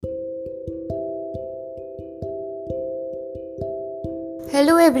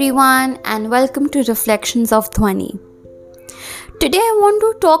Hello everyone and welcome to Reflections of Dhwani. Today I want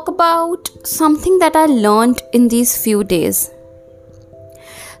to talk about something that I learned in these few days.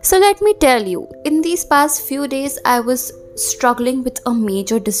 So let me tell you, in these past few days I was struggling with a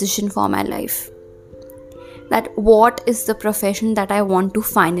major decision for my life. That what is the profession that I want to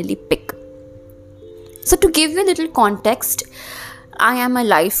finally pick. So to give you a little context, I am a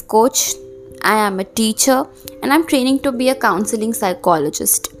life coach, I am a teacher, and I'm training to be a counseling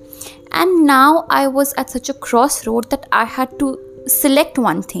psychologist. And now I was at such a crossroad that I had to select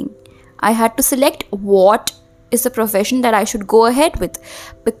one thing. I had to select what is the profession that I should go ahead with,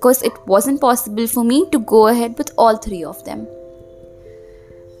 because it wasn't possible for me to go ahead with all three of them.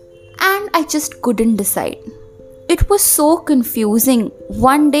 And I just couldn't decide. It was so confusing.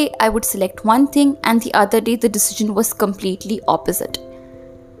 One day I would select one thing and the other day the decision was completely opposite.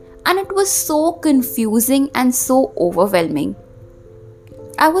 And it was so confusing and so overwhelming.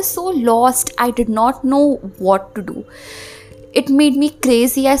 I was so lost. I did not know what to do. It made me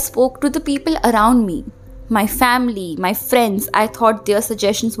crazy. I spoke to the people around me, my family, my friends. I thought their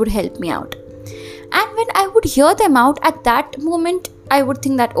suggestions would help me out. And when I would hear them out, at that moment, I would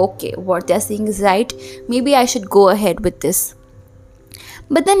think that, okay, what they're saying is right. Maybe I should go ahead with this.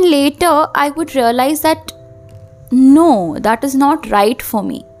 But then later, I would realize that, no, that is not right for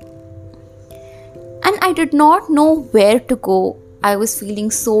me. And I did not know where to go. I was feeling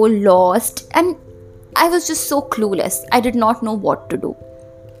so lost and I was just so clueless. I did not know what to do.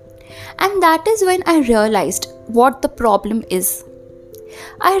 And that is when I realized what the problem is.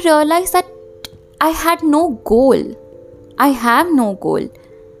 I realized that I had no goal. I have no goal.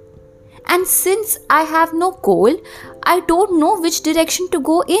 And since I have no goal, I don't know which direction to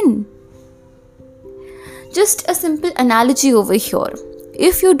go in. Just a simple analogy over here.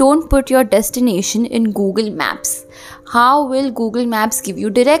 If you don't put your destination in Google Maps, how will Google Maps give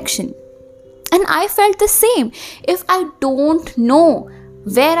you direction? And I felt the same. If I don't know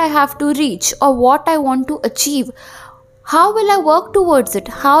where I have to reach or what I want to achieve, how will I work towards it?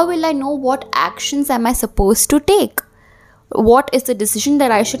 How will I know what actions am I supposed to take? What is the decision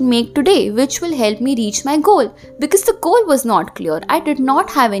that I should make today, which will help me reach my goal? Because the goal was not clear. I did not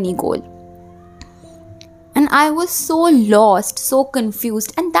have any goal. And I was so lost, so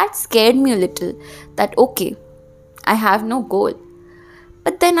confused, and that scared me a little. That okay, I have no goal.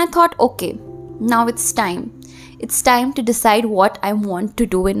 But then I thought, okay, now it's time. It's time to decide what I want to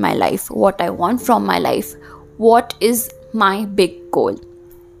do in my life, what I want from my life, what is my big goal.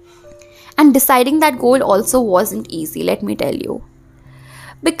 And deciding that goal also wasn't easy, let me tell you.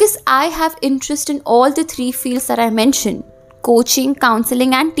 Because I have interest in all the three fields that I mentioned: coaching,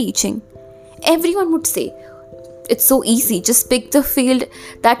 counseling, and teaching. Everyone would say, it's so easy, just pick the field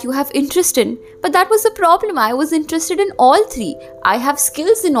that you have interest in. But that was the problem. I was interested in all three. I have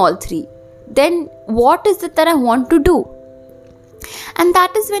skills in all three. Then what is it that I want to do? And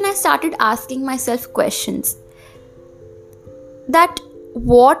that is when I started asking myself questions. That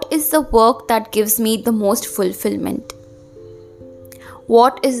what is the work that gives me the most fulfillment?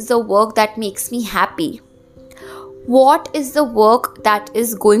 What is the work that makes me happy? What is the work that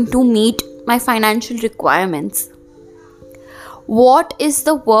is going to meet my financial requirements? What is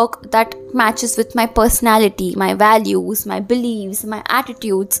the work that matches with my personality, my values, my beliefs, my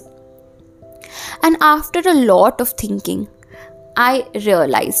attitudes? And after a lot of thinking, I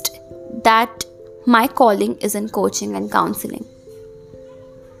realized that my calling is in coaching and counseling.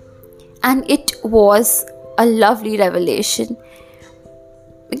 And it was a lovely revelation,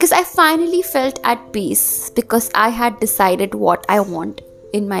 because I finally felt at peace, because I had decided what I want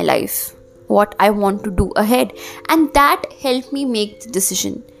in my life, what I want to do ahead, and that helped me make the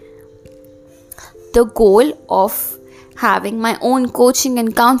decision. The goal of having my own coaching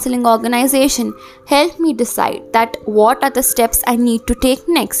and counseling organization helped me decide that what are the steps I need to take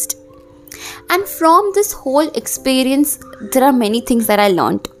next. And from this whole experience, there are many things that I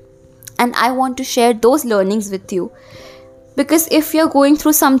learned, and I want to share those learnings with you, because if you're going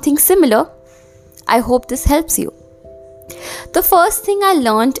through something similar, I hope this helps you. The first thing I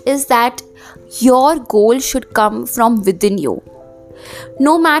learned is that your goal should come from within you.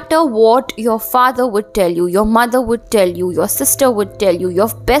 No matter what your father would tell you, your mother would tell you, your sister would tell you, your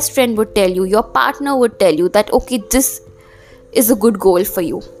best friend would tell you, your partner would tell you that okay, this is a good goal for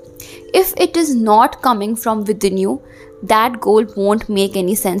you. If it is not coming from within you, that goal won't make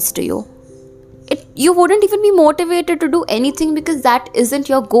any sense to you. You wouldn't even be motivated to do anything, because that isn't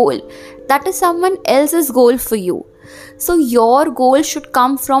your goal. That is someone else's goal for you. So your goal should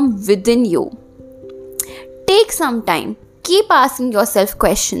come from within you. Take some time. Keep asking yourself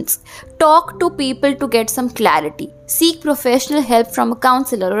questions. Talk to people to get some clarity. Seek professional help from a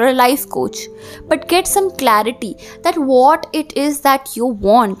counselor or a life coach. But get some clarity that what it is that you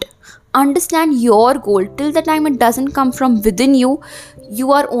want. Understand your goal. Till the time it doesn't come from within you,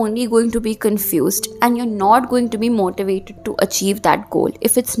 you are only going to be confused and you're not going to be motivated to achieve that goal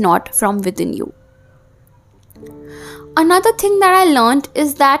if it's not from within you. Another thing that I learned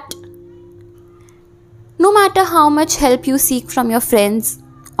is that no matter how much help you seek from your friends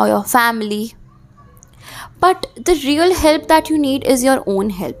or your family, but the real help that you need is your own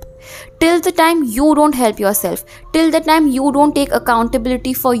help. Till the time you don't help yourself, till the time you don't take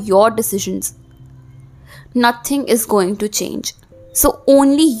accountability for your decisions, nothing is going to change. So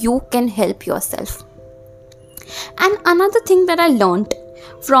only you can help yourself. And another thing that I learned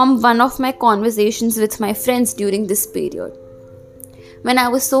from one of my conversations with my friends during this period, when I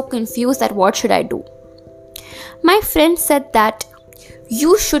was so confused at what should I do, my friend said that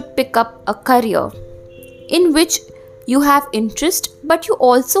you should pick up a career in which you have interest, but you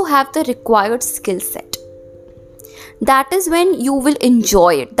also have the required skill set. That is when you will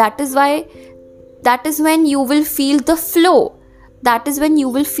enjoy it. That is when you will feel the flow. That is when you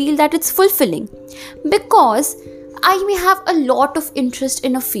will feel that it's fulfilling. Because I may have a lot of interest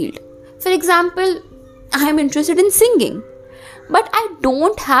in a field. For example, I am interested in singing, but I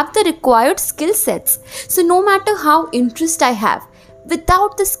don't have the required skill sets. So no matter how interest I have,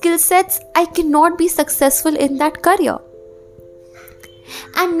 without the skill sets, I cannot be successful in that career.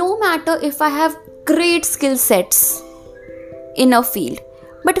 And no matter if I have great skill sets in a field,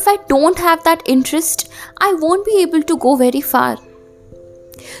 but if I don't have that interest, I won't be able to go very far.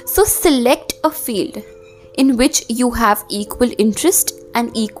 So select a field in which you have equal interest and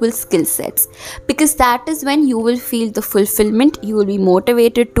equal skill sets, because that is when you will feel the fulfillment. You will be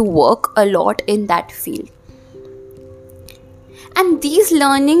motivated to work a lot in that field. And these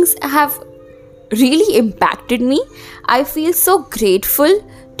learnings have really impacted me. I feel so grateful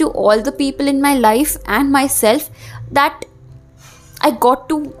to all the people in my life and myself that I got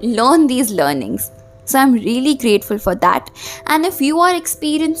to learn these learnings. So I'm really grateful for that. And if you are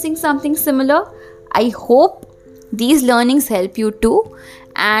experiencing something similar, I hope these learnings help you too.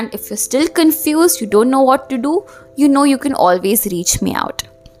 And if you're still confused, you don't know what to do, you can always reach me out.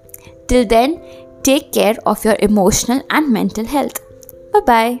 Till then, take care of your emotional and mental health.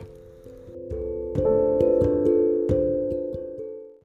 Bye-bye.